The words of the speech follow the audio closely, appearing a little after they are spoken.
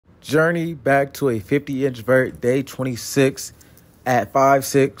Journey back to a 50-inch vert, day 26 at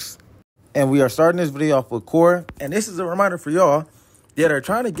 5'6". And we are starting this video off with core. And this is a reminder for y'all that are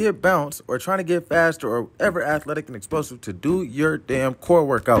trying to get bounce or trying to get faster or ever athletic and explosive to do your damn core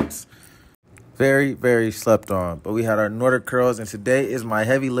workouts. Very, very slept on. But we had our Nordic curls, and today is my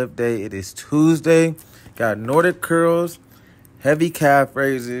heavy lift day. It is Tuesday. Got Nordic curls, heavy calf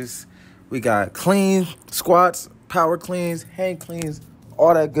raises. We got clean squats, power cleans, hang cleans,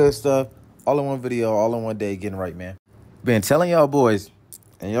 all that good stuff. All in one video, all in one day, getting right, man. Been telling y'all boys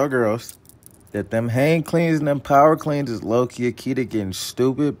and y'all girls that them hang cleans and them power cleans is low-key a key to getting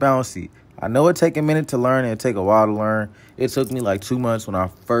stupid bouncy. I know it take a minute to learn and it take a while to learn. It took me like 2 months when I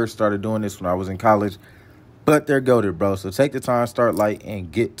first started doing this when I was in college. But they're goated, bro. So take the time, start light,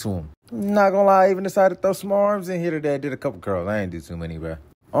 and get to them. Not gonna lie, I even decided to throw some arms in here today. I did a couple curls. I ain't do too many, bro.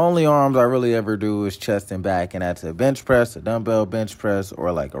 Only arms I really ever do is chest and back, and that's a bench press, a dumbbell bench press,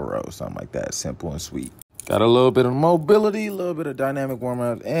 or like a row, something like that. Simple and sweet. Got a little bit of mobility, a little bit of dynamic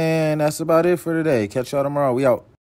warm-up, and that's about it for today. Catch y'all tomorrow. We out.